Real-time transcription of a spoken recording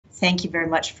thank you very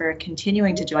much for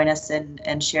continuing to join us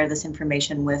and share this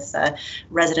information with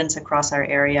residents across our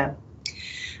area.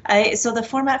 So the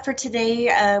format for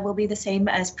today will be the same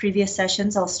as previous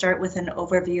sessions. I'll start with an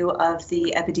overview of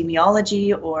the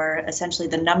epidemiology, or essentially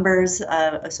the numbers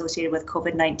associated with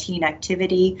COVID-19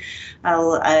 activity.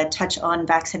 I'll touch on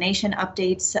vaccination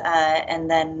updates and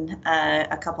then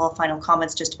a couple of final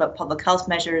comments just about public health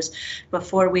measures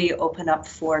before we open up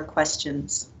for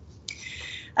questions.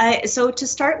 So to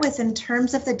start with, in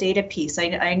terms of the data piece,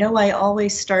 I know I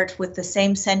always start with the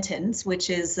same sentence, which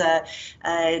is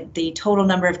the total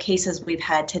number of cases we've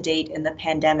had to date in the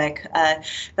pandemic.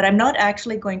 But I'm not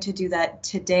actually going to do that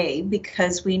today,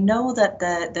 because we know that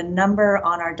the number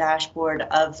on our dashboard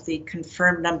of the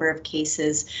confirmed number of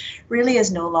cases really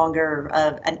is no longer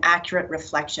an accurate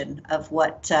reflection of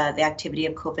what the activity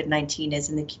of COVID-19 is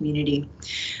in the community.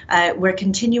 We're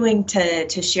continuing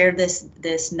to share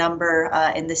this number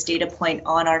in this data point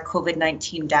on our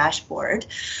COVID-19 dashboard.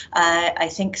 I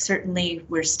think certainly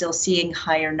we're still seeing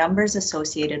higher numbers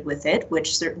associated with it,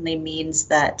 which certainly means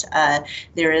that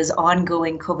there is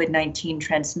ongoing COVID-19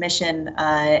 transmission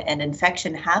and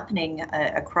infection happening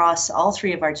across all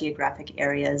three of our geographic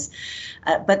areas.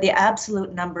 But the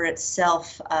absolute number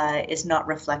itself is not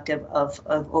reflective of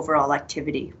overall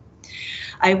activity.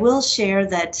 I will share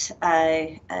that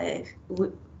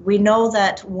we know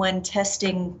that when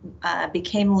testing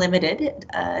became limited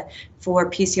for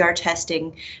PCR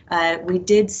testing, we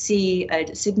did see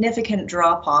a significant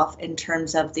drop off in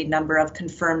terms of the number of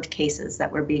confirmed cases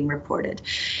that were being reported.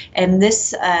 And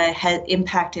this has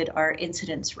impacted our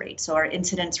incidence rate. So our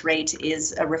incidence rate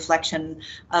is a reflection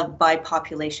of by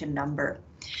population number.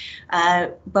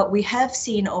 But we have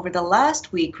seen over the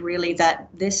last week really that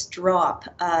this drop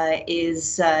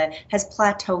has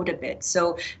plateaued a bit.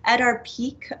 So at our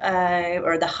peak,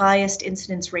 or the highest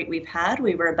incidence rate we've had,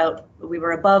 we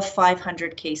were above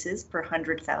 500 cases per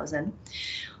 100,000.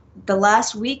 The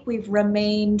last week, we've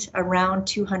remained around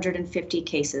 250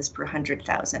 cases per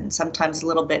 100,000, sometimes a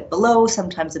little bit below,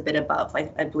 sometimes a bit above.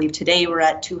 I believe today we're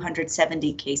at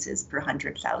 270 cases per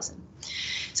 100,000.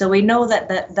 So we know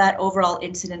that overall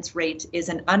incidence rate is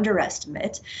an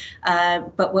underestimate,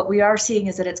 but what we are seeing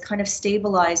is that it's kind of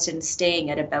stabilized and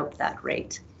staying at about that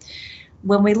rate.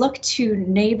 When we look to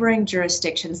neighboring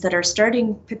jurisdictions that are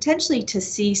starting potentially to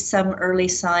see some early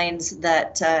signs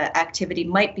that activity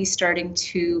might be starting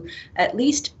to at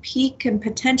least peak and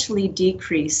potentially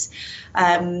decrease,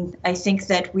 I think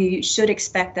that we should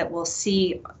expect that we'll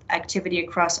see activity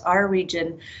across our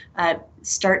region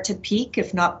start to peak,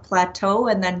 if not plateau,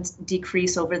 and then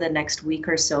decrease over the next week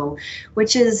or so,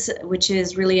 which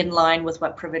is really in line with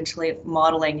what provincial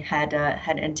modeling had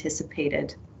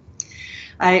anticipated.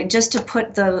 Just to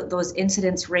put those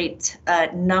incidence rate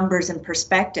numbers in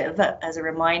perspective, as a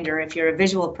reminder, if you're a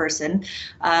visual person,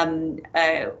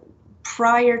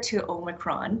 prior to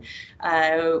Omicron,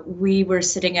 we were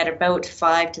sitting at about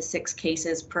 5 to 6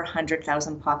 cases per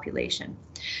 100,000 population.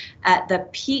 At the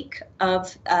peak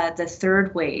of the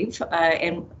third wave,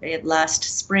 in last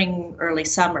spring, early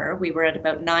summer, we were at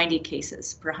about 90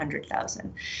 cases per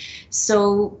 100,000.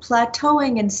 So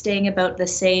plateauing and staying about the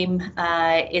same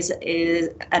is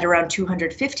at around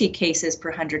 250 cases per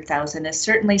 100,000 is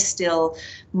certainly still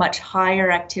much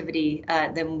higher activity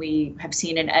than we have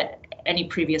seen at any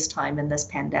previous time in this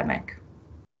pandemic.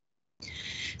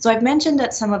 So I've mentioned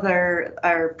at some of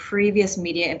our previous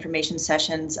media information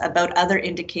sessions about other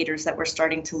indicators that we're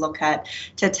starting to look at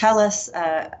to tell us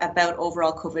about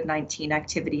overall COVID-19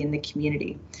 activity in the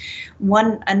community.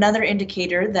 Another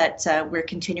indicator that we're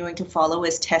continuing to follow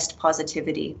is test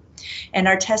positivity. And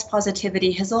our test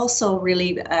positivity has also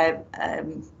really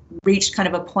reached kind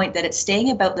of a point that it's staying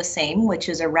about the same, which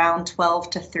is around 12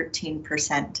 to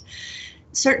 13%.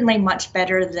 Certainly much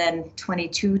better than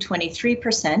 22,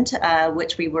 23%,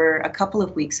 which we were a couple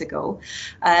of weeks ago,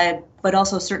 but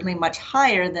also certainly much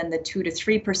higher than the 2 to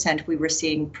 3% we were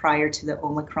seeing prior to the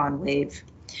Omicron wave.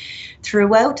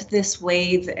 Throughout this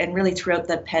wave and really throughout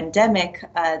the pandemic,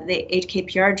 the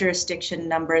HKPR jurisdiction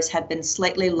numbers have been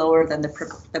slightly lower than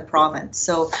the province.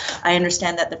 So I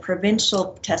understand that the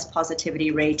provincial test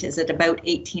positivity rate is at about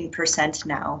 18%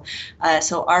 now.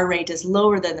 So our rate is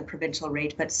lower than the provincial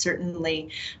rate, but certainly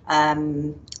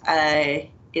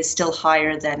is still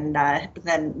higher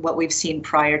than what we've seen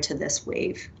prior to this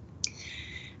wave.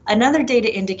 Another data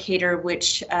indicator,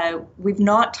 which we've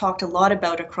not talked a lot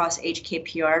about across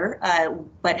HKPR,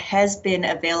 but has been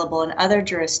available in other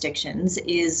jurisdictions,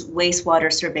 is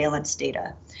wastewater surveillance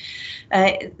data.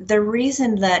 The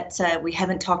reason that we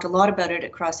haven't talked a lot about it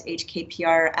across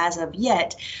HKPR as of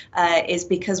yet is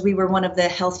because we were one of the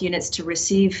health units to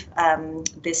receive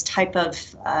this type of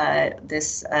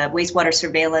wastewater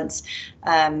surveillance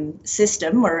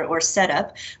system or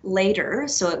setup later,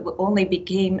 so it only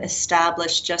became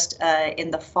established just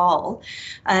in the fall,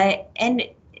 and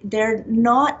they're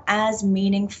not as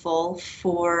meaningful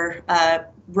for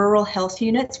rural health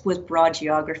units with broad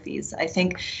geographies. I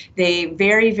think they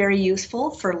very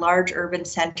useful for large urban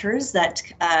centers that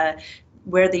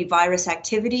where the virus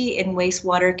activity in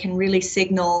wastewater can really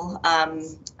signal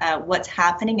what's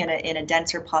happening in a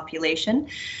denser population.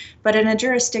 But in a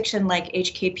jurisdiction like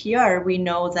HKPR, we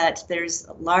know that there's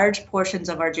large portions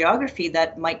of our geography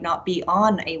that might not be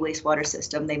on a wastewater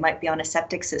system. They might be on a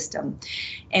septic system.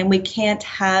 And we can't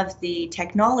have the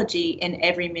technology in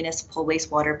every municipal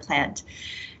wastewater plant.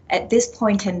 At this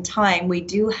point in time, we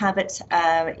do have it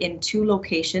in 2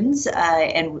 locations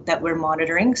and that we're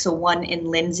monitoring. So one in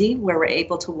Lindsay, where we're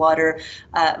able to water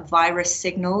virus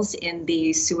signals in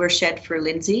the sewer shed for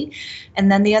Lindsay.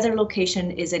 And then the other location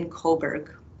is in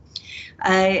Cobourg.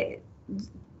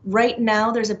 Right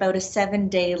now, there's about a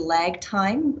 7-day lag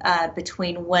time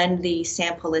between when the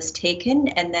sample is taken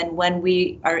and then when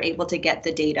we are able to get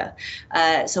the data.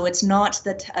 So it's not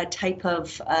a type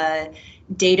of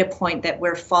data point that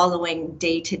we're following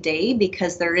day to day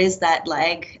because there is that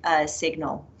lag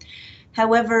signal.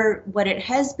 However, what it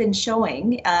has been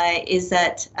showing is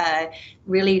that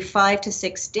really 5 to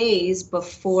 6 days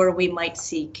before we might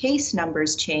see case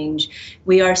numbers change,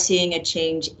 we are seeing a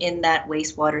change in that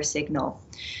wastewater signal.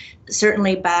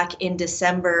 Certainly back in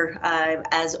December,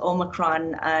 as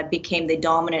Omicron became the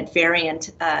dominant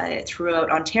variant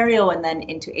throughout Ontario and then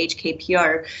into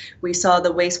HKPR, we saw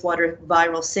the wastewater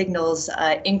viral signals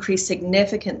increase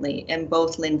significantly in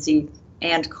both Lindsay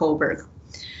and Cobourg.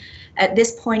 At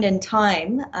this point in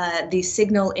time, the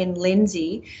signal in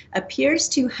Lindsay appears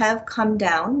to have come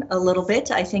down a little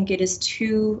bit. I think it is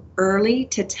too early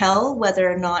to tell whether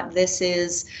or not this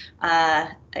is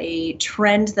a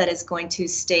trend that is going to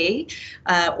stay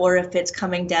or if it's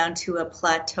coming down to a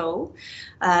plateau.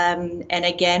 And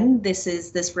again,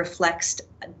 this reflects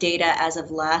data as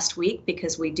of last week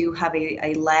because we do have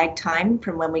a lag time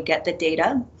from when we get the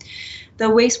data. The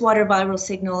wastewater viral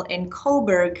signal in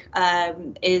Cobourg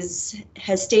has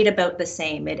stayed about the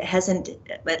same. It hasn't,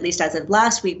 at least as of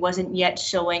last week, wasn't yet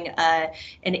showing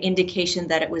an indication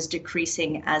that it was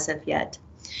decreasing as of yet.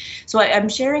 So I'm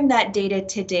sharing that data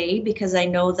today because I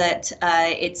know that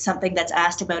it's something that's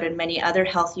asked about in many other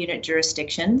health unit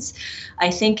jurisdictions. I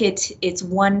think it's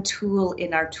one tool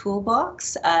in our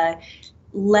toolbox.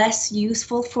 Less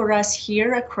useful for us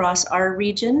here across our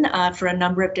region for a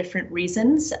number of different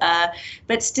reasons,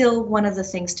 but still one of the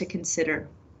things to consider.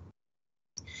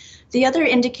 The other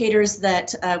indicators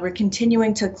that we're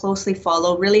continuing to closely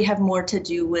follow really have more to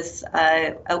do with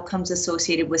outcomes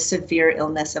associated with severe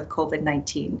illness of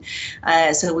COVID-19.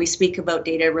 So we speak about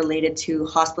data related to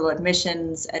hospital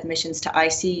admissions, admissions to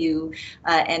ICU,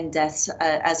 and deaths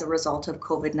as a result of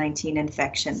COVID-19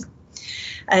 infection.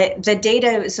 The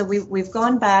data, so we've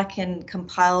gone back and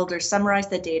compiled or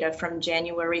summarized the data from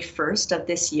January 1st of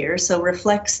this year, so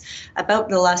reflects about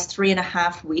the last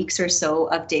 3.5 weeks or so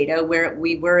of data where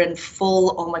we were in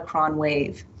full Omicron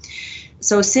wave.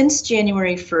 So since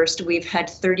January 1st, we've had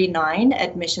 39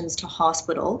 admissions to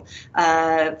hospital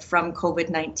from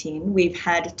COVID-19. We've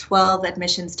had 12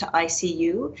 admissions to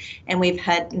ICU, and we've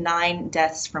had 9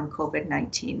 deaths from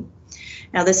COVID-19.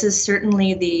 Now, this is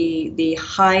certainly the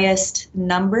highest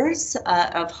numbers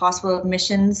of hospital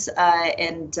admissions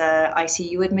and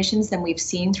ICU admissions than we've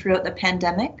seen throughout the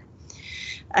pandemic.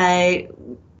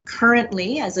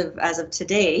 Currently, as of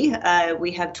today,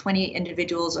 we have 20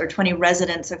 individuals or 20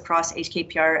 residents across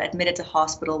HKPR admitted to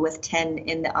hospital with 10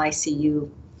 in the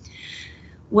ICU.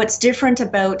 What's different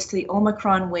about the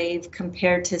Omicron wave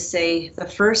compared to, say, the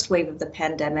first wave of the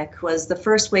pandemic was the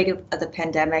first wave of the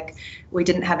pandemic, we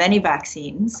didn't have any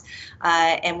vaccines,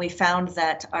 and we found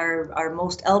that our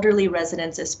most elderly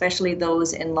residents, especially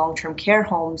those in long-term care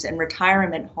homes and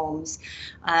retirement homes,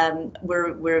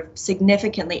 were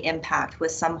significantly impacted,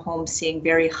 with some homes seeing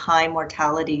very high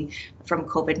mortality from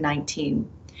COVID-19.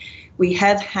 We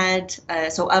have had,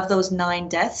 so of those 9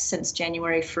 deaths since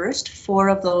January 1st, 4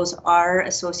 of those are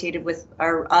associated with,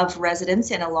 are of residents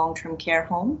in a long-term care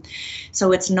home.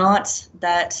 So it's not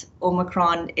that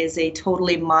Omicron is a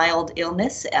totally mild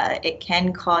illness. It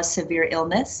can cause severe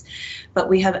illness, but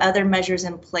we have other measures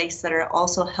in place that are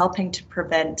also helping to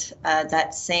prevent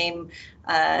that same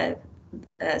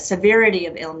severity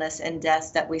of illness and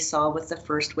death that we saw with the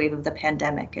first wave of the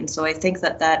pandemic. And so I think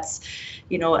that that's,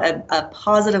 a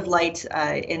positive light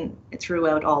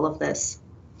throughout all of this.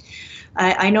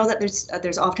 I know that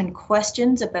there's often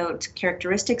questions about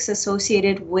characteristics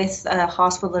associated with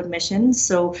hospital admissions.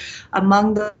 So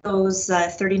among those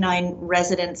 39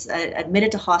 residents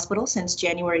admitted to hospital since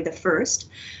January the 1st,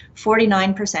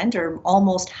 49%, or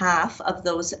almost half of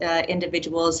those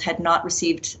individuals had not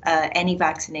received any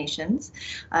vaccinations.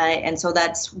 And so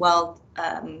that's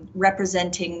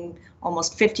representing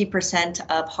almost 50%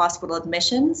 of hospital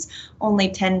admissions. Only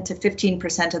 10 to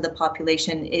 15% of the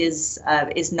population is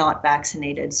not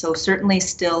vaccinated. So certainly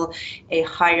still a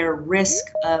higher risk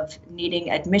of needing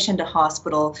admission to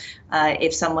hospital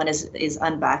if someone is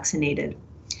unvaccinated.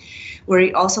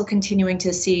 We're also continuing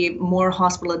to see more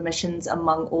hospital admissions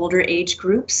among older age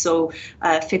groups. So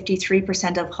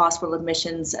 53% of hospital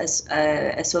admissions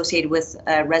associated with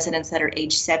residents that are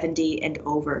age 70 and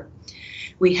over.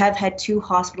 We have had 2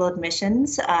 hospital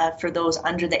admissions for those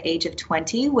under the age of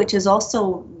 20, which is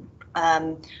also,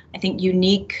 I think,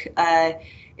 unique.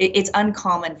 It's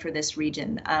uncommon for this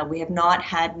region. We have not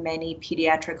had many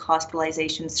pediatric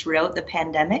hospitalizations throughout the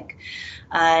pandemic,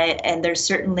 and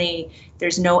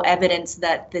there's no evidence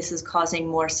that this is causing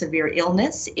more severe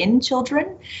illness in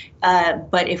children.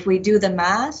 But if we do the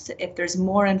math, if there's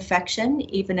more infection,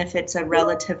 even if it's a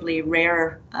relatively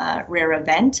rare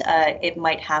event, it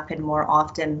might happen more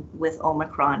often with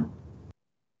Omicron.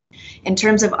 In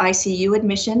terms of ICU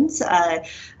admissions,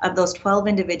 of those 12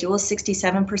 individuals,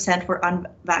 67% were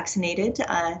unvaccinated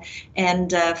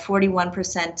and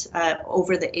 41%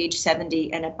 over the age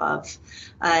 70 and above.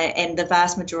 And the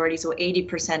vast majority, so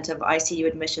 80% of ICU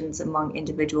admissions among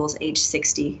individuals age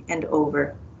 60 and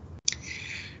over.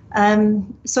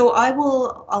 So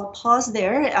I'll pause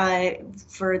there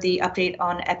for the update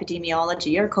on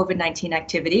epidemiology or COVID-19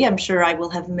 activity. I'm sure I will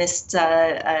have missed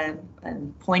a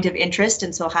point of interest,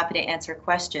 and so happy to answer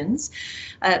questions.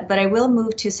 But I will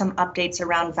move to some updates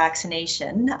around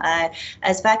vaccination,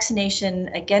 as vaccination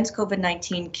against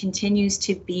COVID-19 continues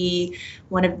to be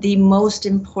one of the most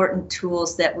important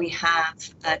tools that we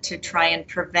have to try and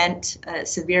prevent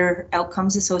severe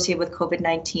outcomes associated with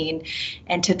COVID-19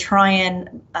 and to try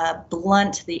and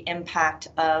blunt the impact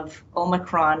of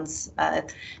Omicron's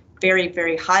very,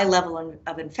 very high level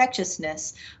of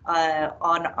infectiousness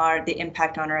on the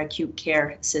impact on our acute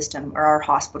care system, or our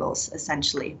hospitals,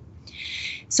 essentially.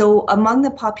 So among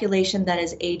the population that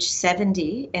is age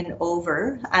 70 and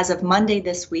over, as of Monday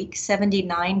this week,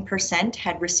 79%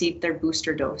 had received their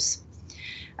booster dose.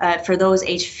 For those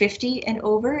age 50 and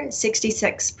over,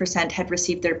 66% had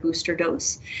received their booster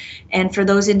dose. And for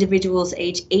those individuals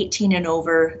age 18 and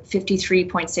over,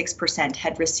 53.6%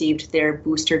 had received their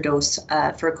booster dose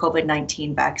for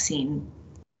COVID-19 vaccine.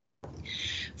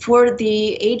 For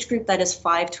the age group that is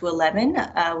 5 to 11,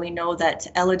 we know that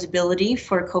eligibility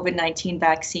for COVID-19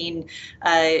 vaccine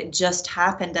just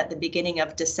happened at the beginning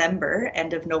of December,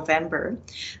 end of November.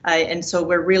 And so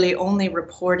we're really only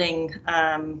reporting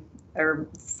or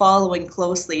following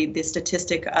closely the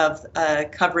statistic of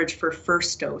coverage for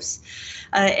first dose.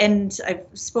 And I've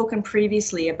spoken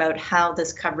previously about how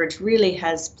this coverage really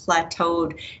has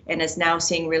plateaued and is now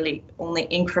seeing really only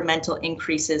incremental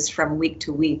increases from week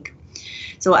to week.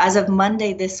 So as of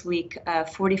Monday this week,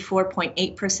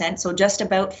 44.8%, so just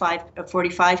about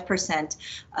 45%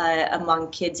 among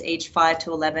kids aged 5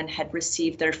 to 11 had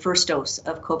received their first dose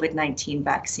of COVID-19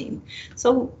 vaccine.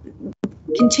 So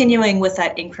continuing with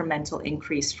that incremental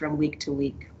increase from week to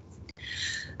week.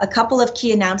 A couple of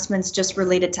key announcements just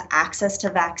related to access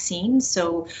to vaccines.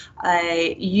 So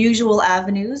usual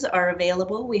avenues are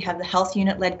available. We have the health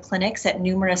unit-led clinics at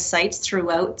numerous sites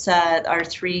throughout our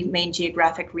 3 main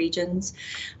geographic regions.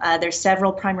 There's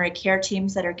several primary care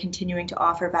teams that are continuing to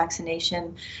offer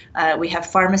vaccination. We have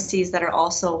pharmacies that are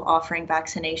also offering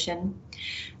vaccination.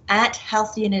 At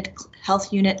health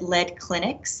unit-led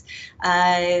clinics,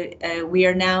 we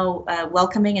are now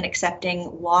welcoming and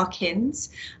accepting walk-ins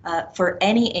for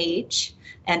any age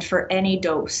and for any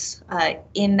dose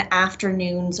in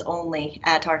afternoons only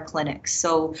at our clinics.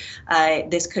 So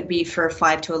this could be for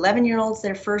 5 to 11-year-olds,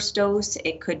 their first dose.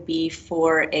 It could be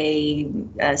for a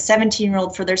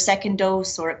 17-year-old for their second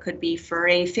dose, or it could be for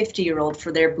a 50-year-old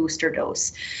for their booster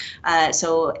dose.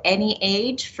 So any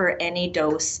age for any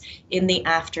dose in the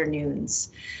afternoons.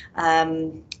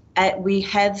 We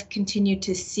have continued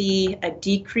to see a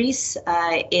decrease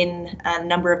in a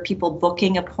number of people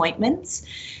booking appointments.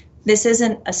 This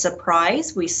isn't a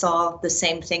surprise. We saw the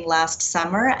same thing last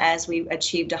summer as we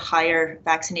achieved a higher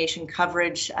vaccination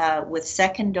coverage with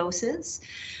second doses.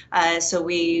 So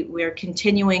we're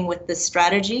continuing with the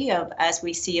strategy of, as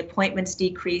we see appointments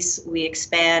decrease, we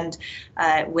expand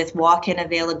with walk-in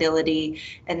availability,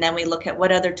 and then we look at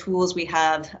what other tools we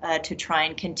have to try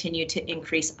and continue to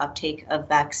increase uptake of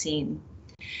vaccine.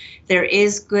 There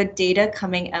is good data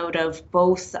coming out of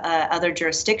both other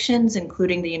jurisdictions,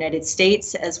 including the United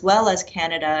States as well as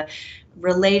Canada,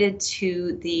 related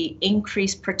to the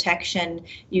increased protection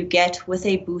you get with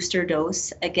a booster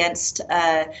dose against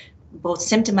both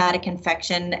symptomatic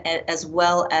infection as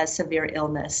well as severe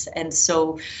illness. And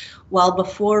so while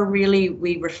before really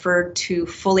we referred to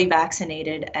fully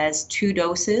vaccinated as 2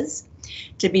 doses,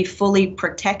 to be fully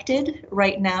protected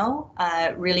right now,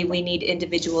 really we need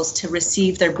individuals to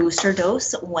receive their booster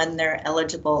dose when they're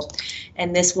eligible.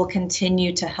 And this will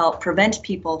continue to help prevent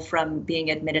people from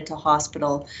being admitted to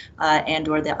hospital and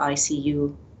or the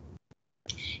ICU.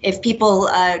 If people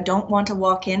don't want to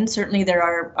walk in, certainly there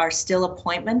are still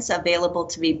appointments available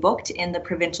to be booked in the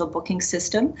provincial booking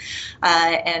system.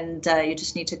 And you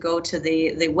just need to go to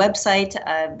the website,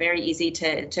 very easy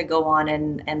to go on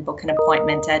and book an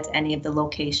appointment at any of the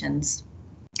locations.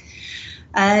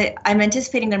 I'm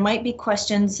anticipating there might be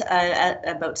questions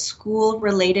about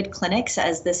school-related clinics,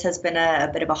 as this has been a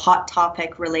bit of a hot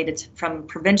topic related from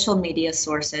provincial media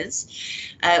sources.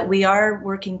 We are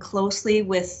working closely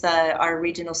with our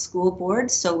regional school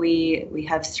boards, so we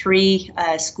have 3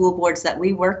 school boards that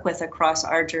we work with across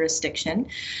our jurisdiction,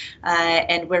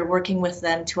 and we're working with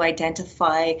them to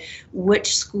identify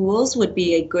which schools would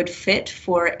be a good fit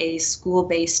for a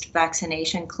school-based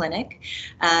vaccination clinic,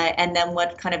 and then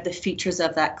what kind of the features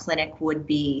of that clinic would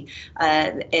be,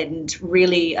 and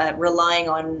really relying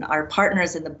on our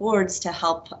partners in the boards to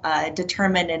help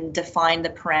determine and define the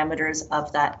parameters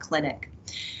of that clinic.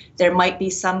 There might be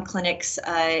some clinics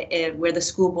where the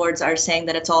school boards are saying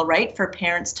that it's all right for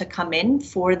parents to come in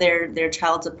for their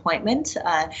child's appointment,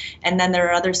 and then there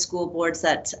are other school boards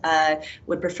that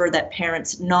would prefer that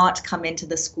parents not come into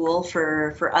the school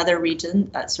for other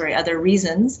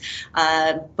reasons.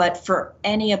 But for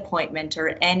any appointment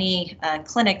or any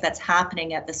clinic that's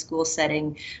happening at the school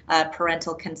setting,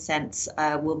 parental consents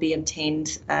will be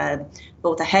obtained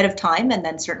both ahead of time and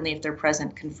then certainly if they're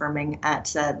present, confirming at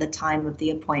the time of the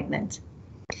appointment.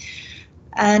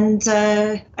 And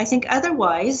I think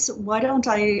otherwise, why don't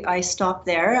I stop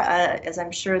there, as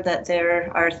I'm sure that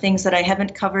there are things that I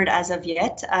haven't covered as of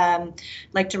yet. I'd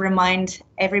like to remind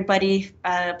everybody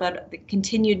about the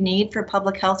continued need for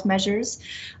public health measures.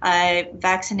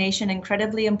 Vaccination,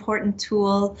 incredibly important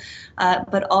tool,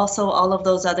 but also all of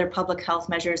those other public health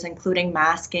measures, including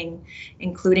masking,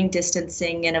 including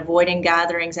distancing, and avoiding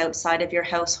gatherings outside of your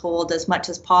household as much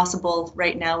as possible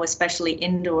right now, especially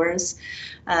indoors.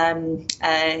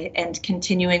 And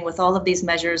continuing with all of these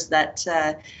measures that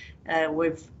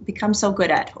we've become so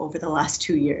good at over the last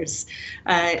 2 years.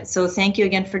 So thank you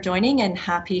again for joining, and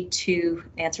happy to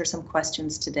answer some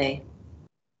questions today.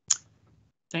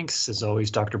 Thanks, as always,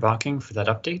 Dr. Bocking, for that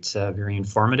update. Very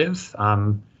informative.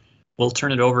 We'll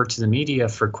turn it over to the media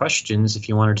for questions. If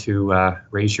you wanted to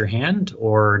raise your hand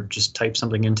or just type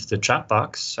something into the chat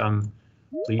box,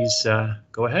 please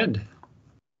go ahead.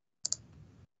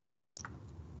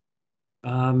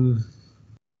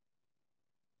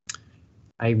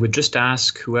 I would just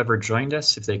ask whoever joined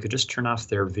us if they could just turn off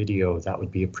their video. That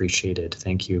would be appreciated.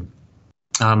 Thank you.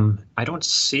 I don't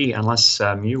see, unless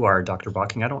you are, Dr.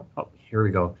 Bocking. Oh, here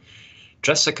we go.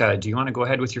 Jessica, do you want to go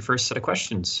ahead with your first set of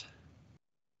questions?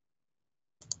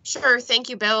 Sure. Thank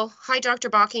you, Bill. Hi, Dr.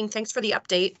 Bocking. Thanks for the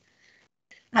update.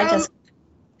 Hi, Jessica.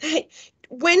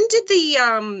 When did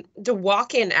the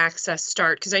walk-in access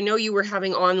start? Because I know you were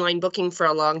having online booking for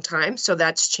a long time, so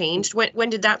that's changed. When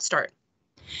did that start?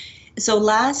 So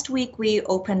last week we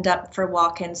opened up for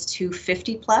walk-ins to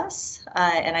 50 plus,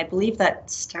 and I believe that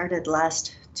started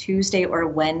last Tuesday or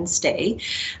Wednesday,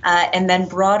 and then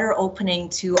broader opening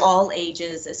to all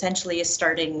ages essentially is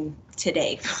starting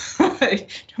today,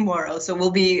 tomorrow. So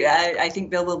we'll be, I think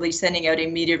Bill will be sending out a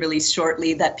media release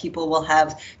shortly that people will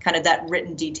have kind of that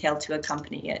written detail to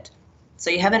accompany it. So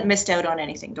you haven't missed out on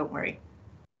anything, don't worry.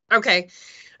 Okay.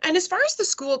 And as far as the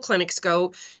school clinics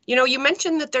go, you know, you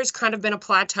mentioned that there's kind of been a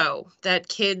plateau, that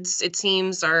kids, it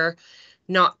seems, are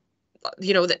not,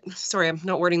 you know, that, sorry, I'm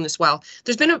not wording this well.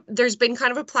 There's been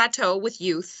kind of a plateau with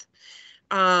youth.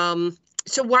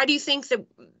 So why do you think that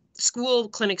school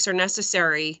clinics are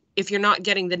necessary if you're not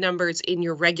getting the numbers in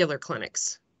your regular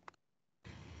clinics?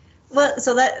 Well,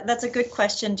 so that's a good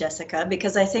question, Jessica,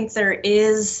 because I think there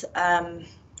is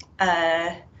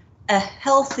a a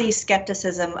healthy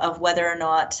skepticism of whether or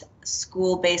not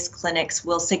school-based clinics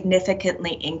will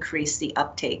significantly increase the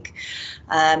uptake.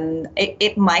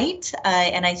 It might,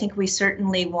 and I think we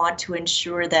certainly want to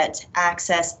ensure that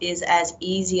access is as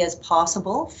easy as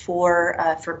possible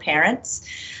for parents.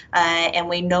 And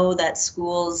we know that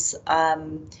schools are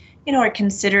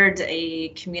considered a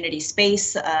community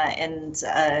space and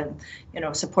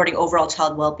supporting overall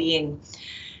child well-being.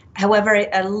 However,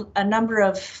 a number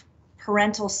of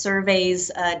parental surveys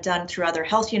done through other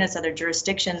health units, other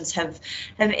jurisdictions have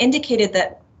indicated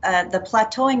that the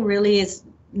plateauing really is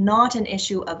not an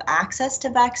issue of access to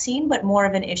vaccine, but more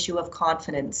of an issue of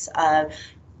confidence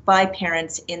by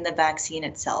parents in the vaccine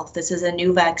itself. This is a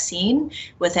new vaccine.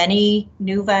 With any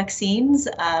new vaccines,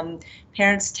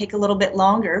 parents take a little bit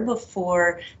longer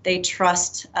before they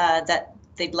trust that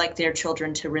they'd like their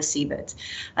children to receive it.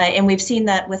 And we've seen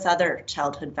that with other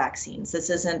childhood vaccines. This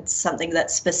isn't something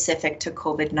that's specific to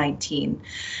COVID-19.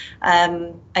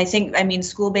 I mean,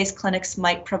 school-based clinics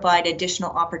might provide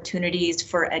additional opportunities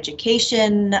for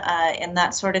education and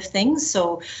that sort of thing.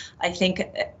 So I think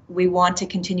we want to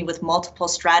continue with multiple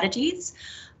strategies.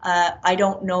 I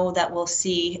don't know that we'll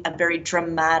see a very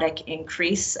dramatic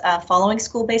increase following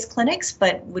school-based clinics,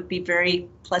 but would be very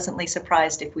pleasantly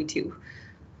surprised if we do.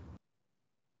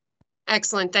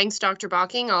 Excellent. Thanks, Dr.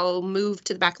 Bocking. I'll move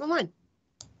to the back of the line.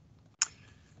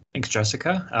 Thanks,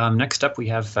 Jessica. Next up, we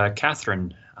have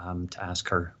Catherine to ask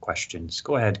her questions.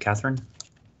 Go ahead, Catherine.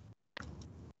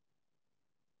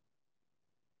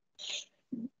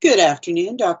 Good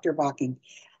afternoon, Dr. Bocking.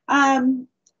 I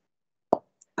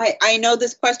know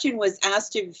this question was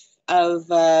asked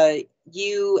of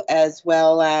you as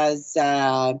well as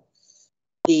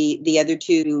the other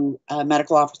two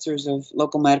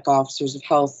local medical officers of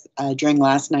health during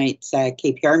last night's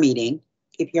KPR meeting.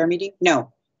 KPR meeting?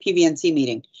 No, PVNC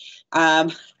meeting.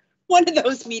 One of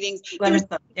those meetings last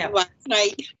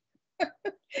night.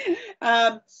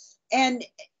 And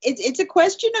it's a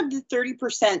question of the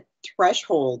 30%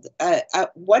 threshold.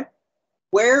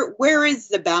 Where is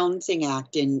the balancing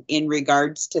act in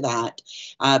regards to that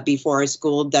before a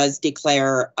school does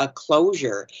declare a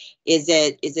closure? Is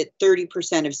it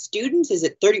 30% of students? Is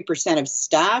it 30% of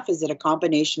staff? Is it a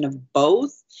combination of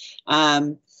both?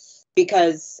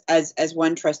 Because as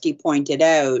one trustee pointed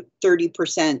out,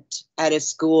 30% at a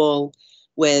school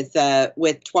with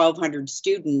 1,200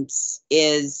 students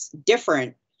is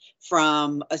different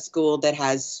from a school that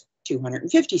has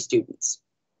 250 students.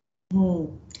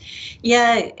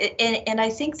 Yeah, and I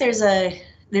think there's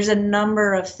a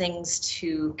number of things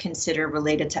to consider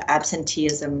related to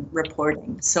absenteeism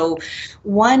reporting. So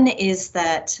one is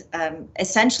that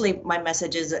essentially my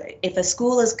message is if a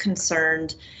school is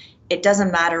concerned, it doesn't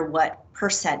matter what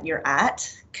percent you're at,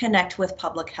 connect with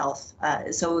public health.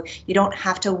 So you don't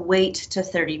have to wait to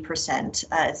 30%.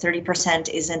 30%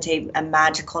 isn't a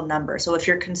magical number. So if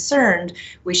you're concerned,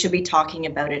 we should be talking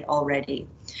about it already.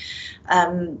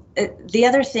 The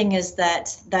other thing is that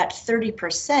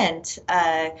 30%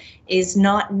 is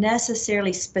not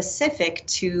necessarily specific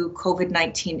to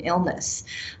COVID-19 illness.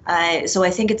 So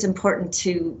I think it's important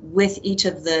to, with each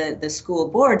of the school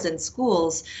boards and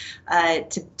schools,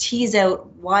 to tease out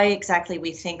why exactly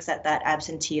we think that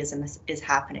absenteeism is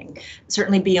happening.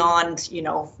 Certainly beyond,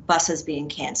 buses being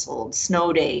canceled,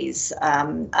 snow days,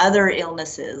 other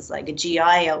illnesses like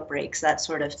GI outbreaks, that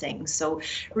sort of thing. So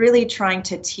really trying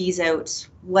to tease out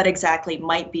what exactly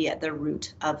might be at the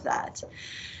root of that.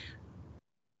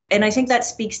 And I think that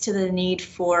speaks to the need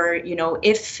for,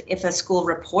 if a school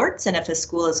reports and if a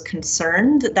school is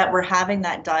concerned, that we're having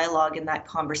that dialogue and that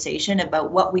conversation about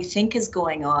what we think is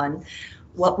going on,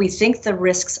 what we think the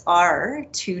risks are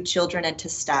to children and to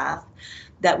staff,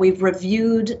 that we've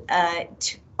reviewed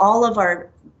all of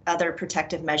our other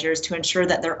protective measures to ensure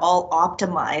that they're all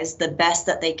optimized the best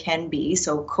that they can be.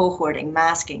 So cohorting,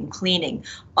 masking, cleaning,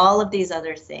 all of these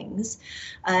other things.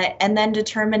 And then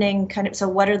determining so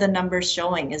what are the numbers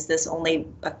showing? Is this only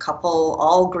a couple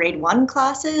all grade 1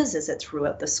 classes? Is it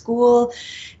throughout the school?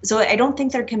 So I don't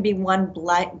think there can be one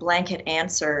blanket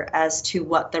answer as to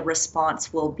what the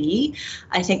response will be.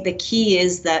 I think the key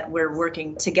is that we're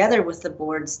working together with the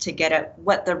boards to get at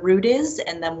what the root is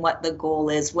and then what the goal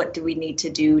is. What do we need to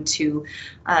do to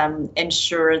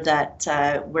ensure that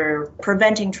we're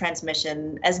preventing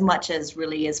transmission as much as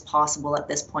really is possible at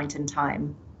this point in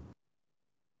time.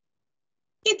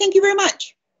 Okay, thank you very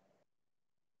much.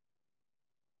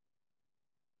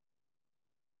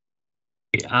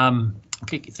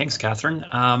 Okay, thanks, Catherine.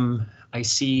 I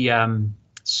see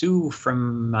Sue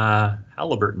from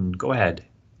Haliburton. Go ahead.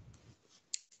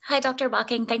 Hi, Dr.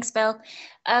 Bocking. Thanks, Bill.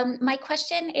 My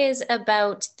question is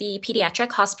about the pediatric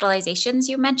hospitalizations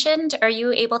you mentioned. Are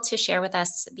you able to share with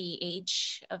us the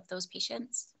age of those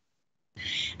patients?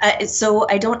 So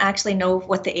I don't actually know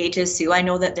what the age is, Sue. I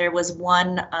know that there was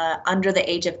one under the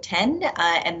age of 10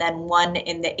 and then one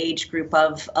in the age group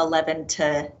of 11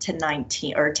 to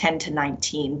 19 or 10 to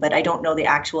 19, but I don't know the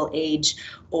actual age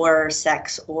or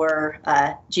sex or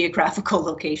geographical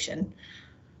location.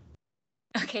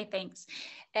 Okay, thanks.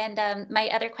 And my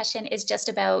other question is just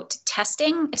about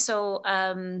testing. So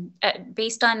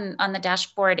based on the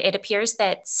dashboard, it appears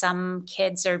that some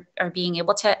kids are being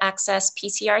able to access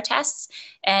PCR tests.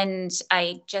 And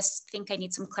I just think I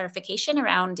need some clarification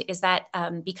around, is that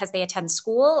because they attend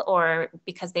school or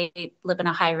because they live in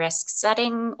a high risk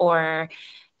setting, or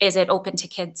is it open to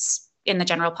kids in the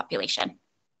general population?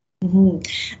 Mm-hmm.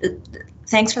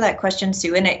 Thanks for that question,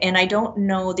 Sue. And I don't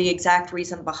know the exact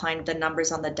reason behind the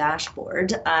numbers on the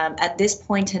dashboard. At this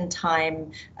point in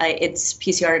time, its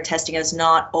PCR testing is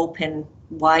not open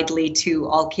widely to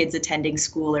all kids attending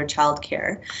school or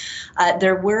childcare.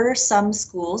 There were some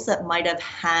schools that might have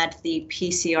had the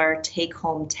PCR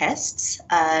take-home tests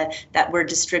that were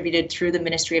distributed through the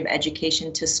Ministry of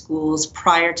Education to schools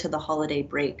prior to the holiday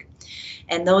break.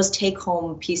 And those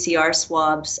take-home PCR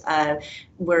swabs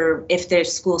were, if their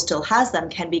school still has them,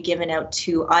 can be given out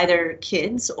to either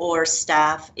kids or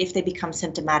staff if they become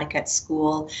symptomatic at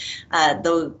school.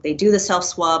 Though they do the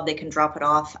self-swab, they can drop it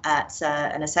off at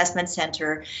an assessment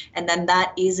center, and then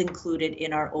that is included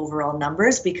in our overall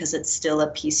numbers because it's still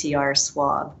a PCR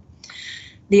swab.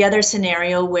 The other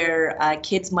scenario where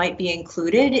kids might be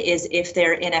included is if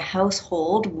they're in a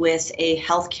household with a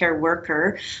healthcare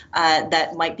worker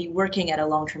that might be working at a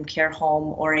long-term care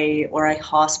home or a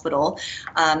hospital,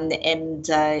 and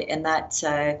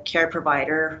that care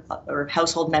provider or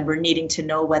household member needing to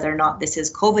know whether or not this is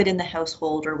COVID in the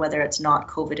household or whether it's not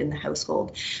COVID in the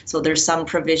household. So there's some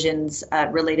provisions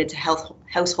related to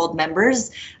household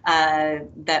members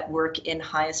that work in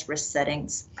highest risk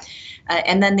settings.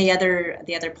 And then the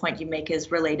other point you make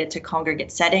is related to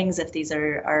congregate settings. If these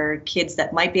are kids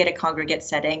that might be at a congregate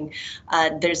setting,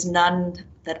 there's none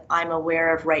that I'm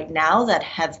aware of right now that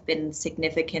have been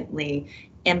significantly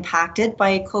impacted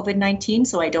by COVID-19.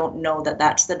 So I don't know that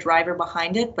that's the driver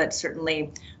behind it, but certainly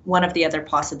one of the other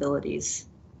possibilities.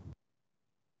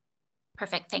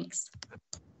 Perfect, thanks.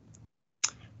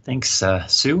 Thanks,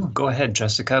 Sue. Go ahead,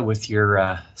 Jessica, with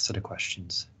your set of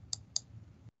questions.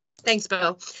 Thanks,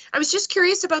 Bill. I was just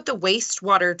curious about the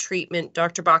wastewater treatment,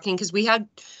 Dr. Bocking, because we had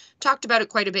talked about it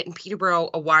quite a bit in Peterborough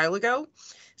a while ago.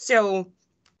 So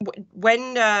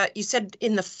when you said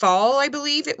in the fall, I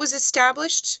believe it was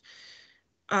established,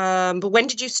 but when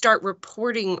did you start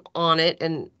reporting on it?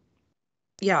 And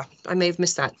yeah, I may have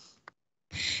missed that.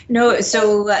 No,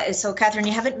 so Catherine,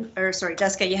 you haven't, or sorry,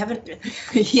 Jessica, you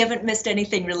haven't missed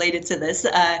anything related to this.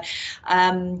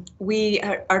 We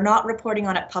are not reporting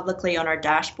on it publicly on our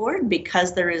dashboard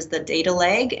because there is the data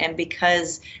lag and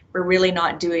because we're really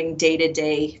not doing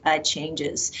day-to-day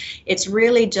changes. It's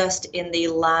really just in the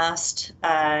last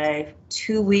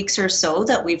 2 weeks or so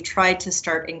that we've tried to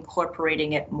start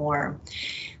incorporating it more.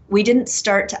 We didn't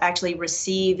start to actually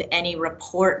receive any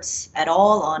reports at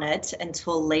all on it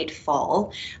until late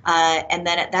fall. And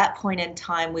then at that point in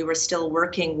time, we were still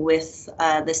working with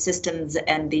the systems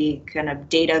and the kind of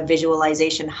data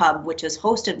visualization hub, which is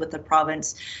hosted with the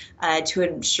province, to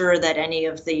ensure that any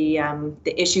of the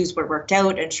issues were worked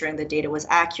out, ensuring the data was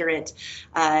accurate,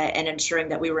 and ensuring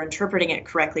that we were interpreting it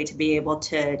correctly to be able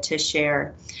to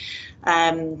share.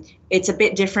 It's a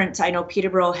bit different. I know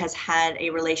Peterborough has had a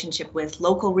relationship with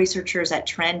local researchers at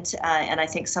Trent, and I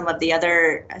think some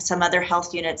other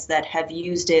health units that have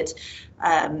used it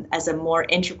as a more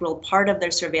integral part of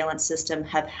their surveillance system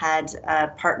have had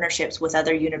partnerships with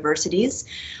other universities.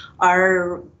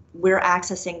 We're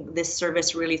accessing this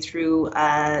service really through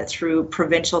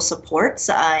provincial supports,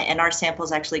 and our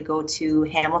samples actually go to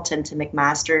Hamilton, to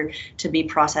McMaster, to be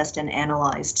processed and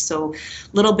analyzed. So a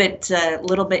little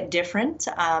bit different,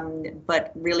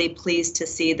 but really pleased to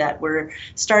see that we're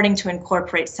starting to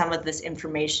incorporate some of this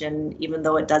information, even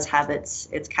though it does have its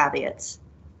caveats.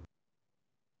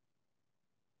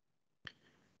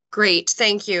 Great,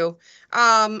 thank you.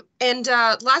 And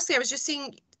lastly, I was just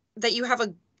seeing that you have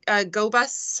a Go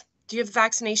Bus. Do you have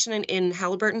vaccination in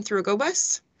Haliburton through a Go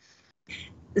Bus?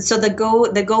 So the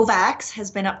Go Vax has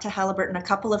been up to Haliburton a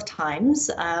couple of times.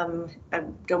 I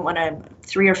don't want to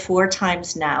 3 or 4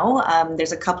 times now.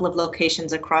 There's a couple of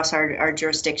locations across our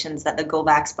jurisdictions that the Go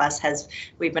Vax bus has.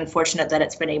 We've been fortunate that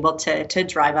it's been able to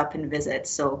drive up and visit.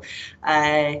 So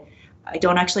I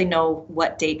don't actually know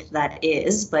what date that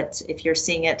is, but if you're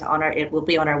seeing it it will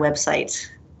be on our website.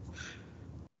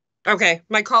 Okay,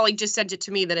 my colleague just sent it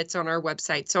to me that it's on our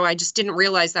website, so I just didn't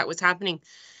realize that was happening.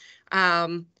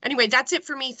 Anyway, that's it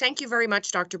for me. Thank you very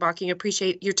much, Dr. Bocking.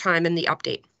 Appreciate your time and the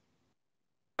update.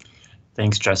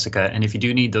 Thanks, Jessica. And if you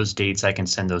do need those dates, I can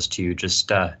send those to you. Just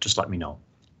let me know.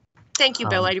 Thank you,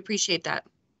 Bill. I'd appreciate that.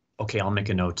 Okay, I'll make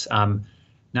a note.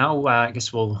 Now, I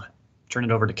guess we'll turn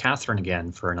it over to Catherine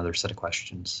again for another set of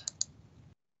questions.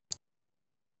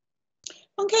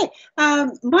 Okay,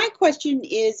 my question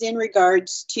is in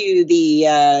regards to the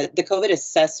COVID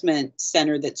assessment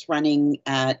center that's running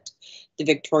at the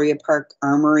Victoria Park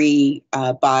Armory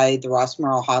by the Ross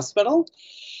Memorial Hospital.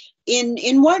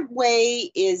 In what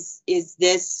way is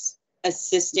this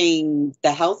assisting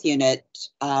the health unit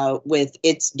with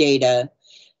its data,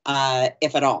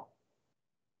 if at all?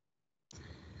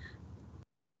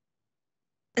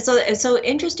 So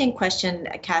interesting question,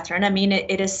 Catherine. I mean,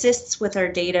 it assists with our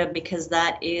data because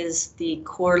that is the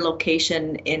core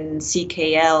location in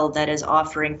CKL that is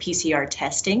offering PCR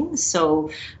testing.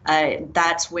 So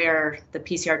that's where the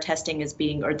PCR testing is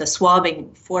being, or the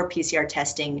swabbing for PCR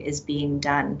testing is being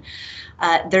done.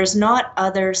 There's not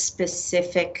other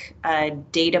specific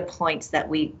data points that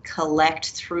we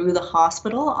collect through the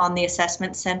hospital on the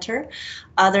assessment center,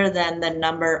 other than the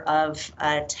number of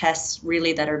tests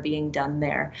really that are being done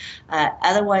there.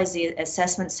 Otherwise, the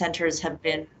assessment centers have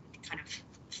been kind of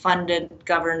funded,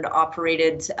 governed,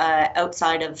 operated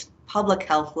outside of public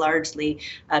health largely,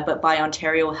 but by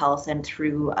Ontario Health and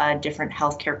through different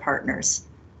healthcare partners.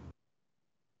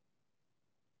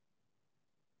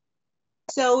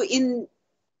 So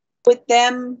with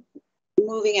them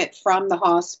moving it from the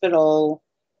hospital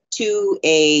to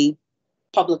a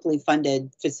publicly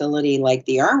funded facility like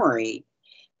the Armory,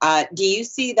 do you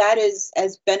see that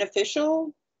as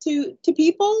beneficial to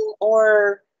people,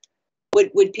 or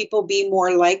would people be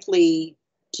more likely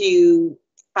to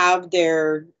have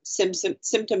their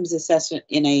symptoms assessed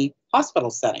in a hospital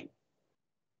setting?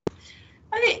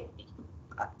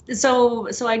 So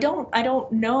I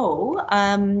don't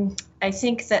know. I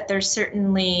think that there's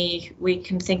certainly, we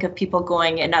can think of people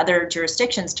going in other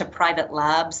jurisdictions to private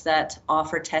labs that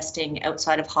offer testing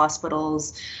outside of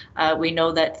hospitals. We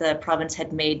know that the province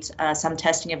had made some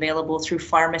testing available through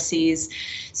pharmacies.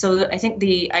 So I think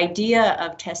the idea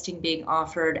of testing being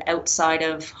offered outside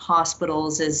of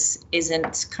hospitals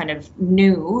isn't kind of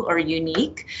new or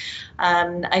unique.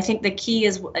 I think the key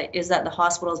is that the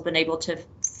hospital has been able to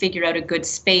figure out a good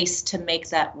space to make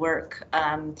that work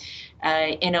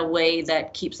in a way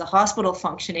that keeps the hospital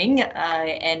functioning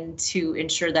and to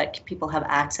ensure that people have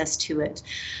access to it.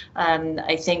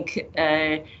 I think,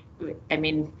 I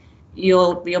mean,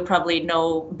 you'll probably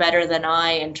know better than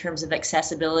I in terms of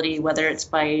accessibility, whether it's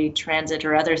by transit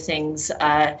or other things,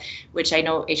 which I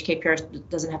know HKPR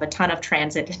doesn't have a ton of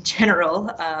transit in general,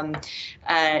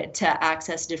 to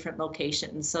access different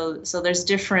locations. So there's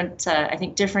different, I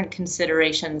think, different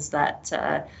considerations that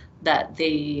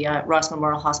the Ross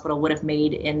Memorial Hospital would have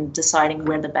made in deciding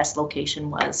where the best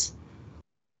location was.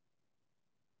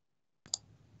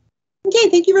 Okay,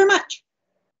 thank you very much.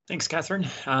 Thanks, Catherine.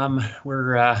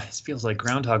 It feels like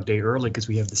Groundhog Day early because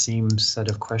we have the same set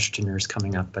of questioners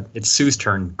coming up, but it's Sue's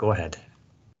turn. Go ahead.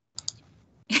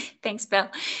 Thanks, Bill.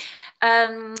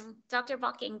 Dr.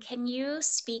 Bocking, can you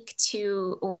speak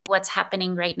to what's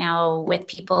happening right now with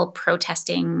people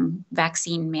protesting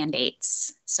vaccine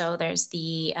mandates? So there's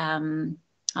the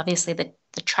obviously the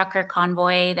trucker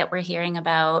convoy that we're hearing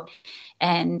about,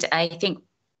 and I think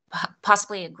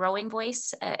possibly a growing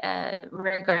voice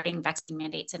regarding vaccine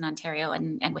mandates in Ontario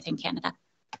and within Canada.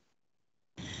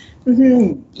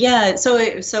 Mm-hmm. Yeah,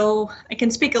 so I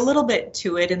can speak a little bit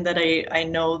to it in that I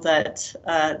know that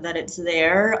that it's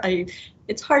there.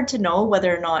 It's hard to know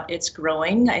whether or not it's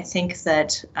growing. I think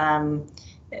that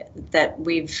that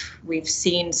we've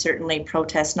seen certainly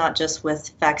protests, not just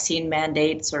with vaccine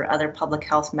mandates or other public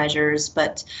health measures,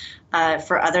 but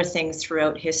for other things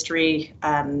throughout history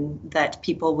that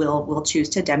people will choose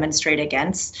to demonstrate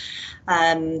against.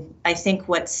 I think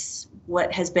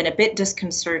what has been a bit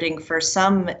disconcerting for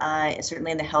some,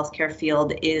 certainly in the healthcare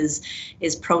field, is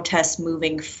protests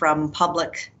moving from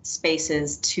public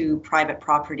spaces to private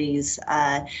properties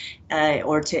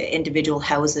or to individual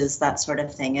houses, that sort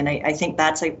of thing. And I think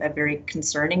that's a very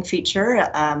concerning feature,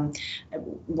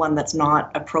 one that's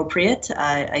not appropriate.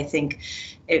 I think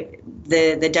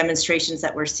the demonstrations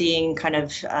that we're seeing kind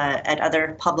of at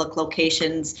other public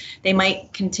locations, they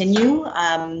might continue.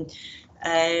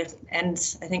 And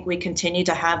I think we continue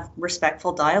to have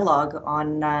respectful dialogue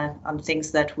on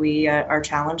things that we are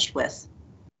challenged with.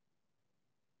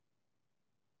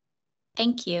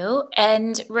 Thank you.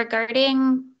 And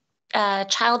regarding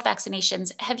child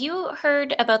vaccinations, have you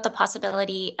heard about the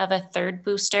possibility of a third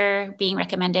booster being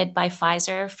recommended by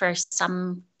Pfizer for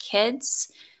some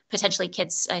kids, potentially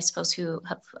kids, I suppose, who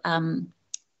have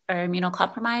are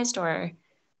immunocompromised or?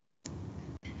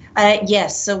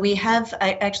 Yes, so we have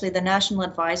actually the National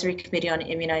Advisory Committee on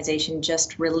Immunization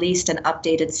just released an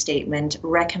updated statement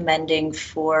recommending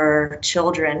for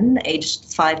children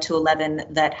aged 5 to 11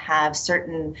 that have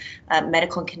certain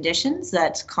medical conditions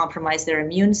that compromise their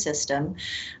immune system,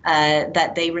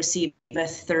 that they receive a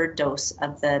third dose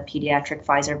of the pediatric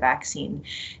Pfizer vaccine.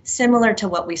 Similar to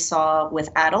what we saw with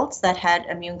adults that had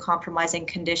immune compromising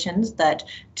conditions, that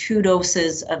 2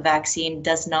 doses of vaccine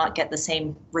does not get the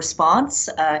same response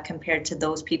compared to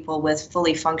those people with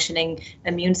fully functioning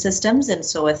immune systems, and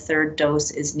so a third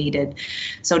dose is needed.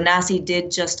 So NACI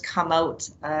did just come out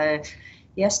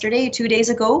yesterday, 2 days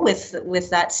ago, with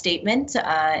that statement,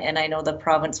 and I know the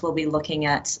province will be looking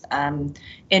at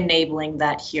enabling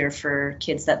that here for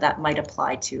kids that might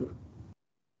apply to.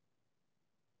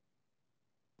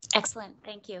 Excellent,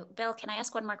 thank you. Bill, can I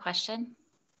ask one more question?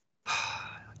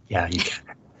 Yeah, you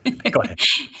can. Go ahead.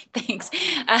 Thanks.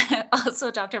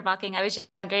 Also, Dr. Bocking, I was just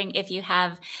wondering if you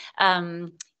have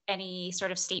any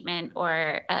sort of statement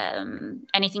or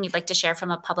anything you'd like to share from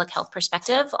a public health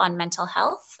perspective on mental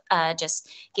health. Just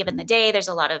given the day, there's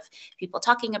a lot of people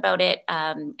talking about it,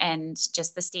 and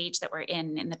just the stage that we're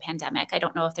in the pandemic. I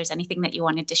don't know if there's anything that you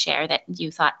wanted to share that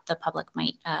you thought the public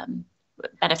might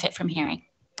benefit from hearing.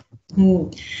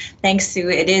 Thanks, Sue.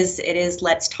 It is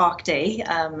Let's Talk Day,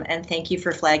 and thank you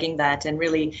for flagging that. And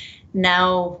really,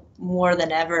 now more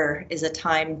than ever is a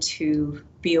time to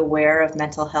be aware of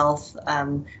mental health.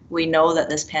 We know that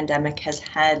this pandemic has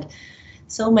had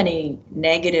so many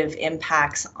negative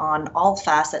impacts on all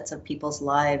facets of people's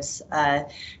lives,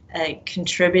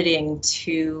 contributing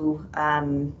to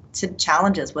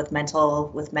challenges with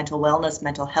mental wellness,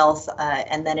 mental health,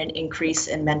 and then an increase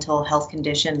in mental health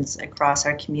conditions across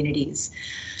our communities.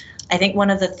 I think one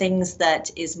of the things that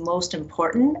is most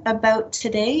important about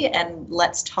today and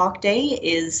Let's Talk Day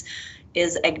is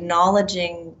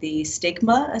acknowledging the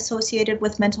stigma associated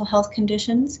with mental health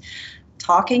conditions,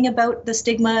 talking about the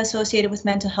stigma associated with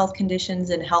mental health conditions,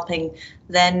 and helping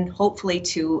then hopefully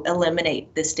to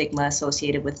eliminate the stigma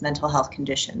associated with mental health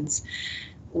conditions.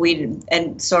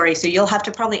 Sorry, so you'll have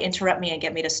to probably interrupt me and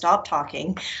get me to stop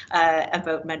talking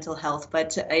about mental health,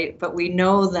 but we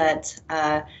know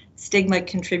that stigma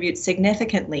contributes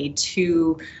significantly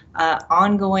to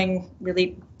ongoing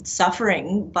really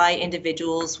suffering by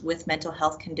individuals with mental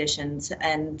health conditions,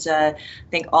 and I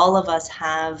think all of us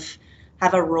have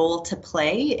a role to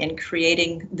play in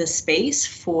creating the space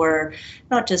for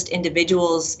not just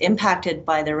individuals impacted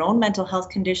by their own mental health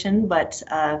condition, but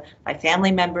by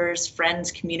family members,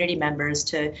 friends, community members,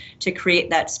 to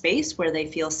create that space where they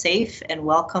feel safe and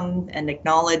welcome and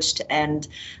acknowledged, and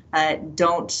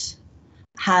don't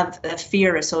have a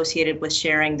fear associated with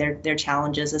sharing their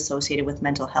challenges associated with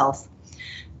mental health.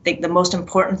 I think the most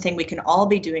important thing we can all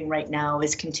be doing right now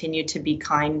is continue to be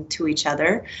kind to each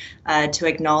other, to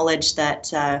acknowledge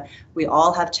that we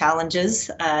all have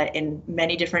challenges in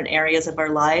many different areas of our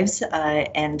lives,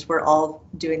 and we're all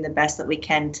doing the best that we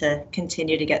can to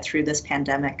continue to get through this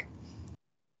pandemic.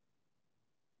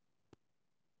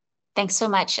 Thanks so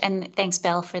much, and thanks,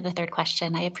 Bill, for the third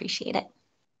question. I appreciate it.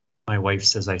 My wife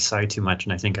says I sigh too much,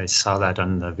 and I think I saw that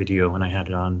on the video when I had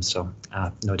it on, so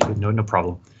no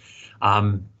problem.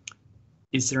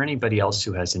 Is there anybody else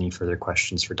who has any further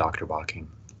questions for Dr. Bocking?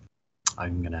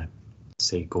 I'm going to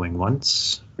say going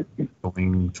once,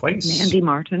 going twice. Mandy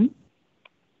Martin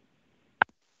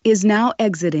is now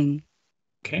exiting.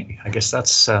 Okay, I guess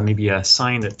that's maybe a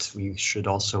sign that we should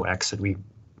also exit. We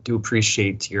do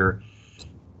appreciate your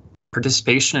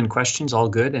participation and questions, all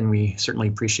good, and we certainly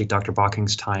appreciate Dr.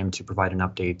 Bocking's time to provide an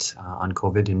update on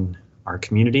COVID in our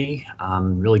community.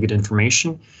 Really good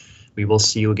information. We will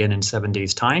see you again in 7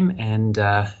 days' time, and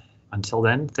until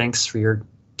then, thanks for your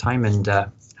time, and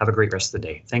have a great rest of the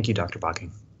day. Thank you, Dr. Bocking.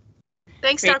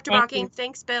 Thanks, Great, Dr. Bocking.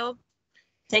 Thanks, Bill.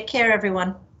 Take care,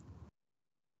 everyone.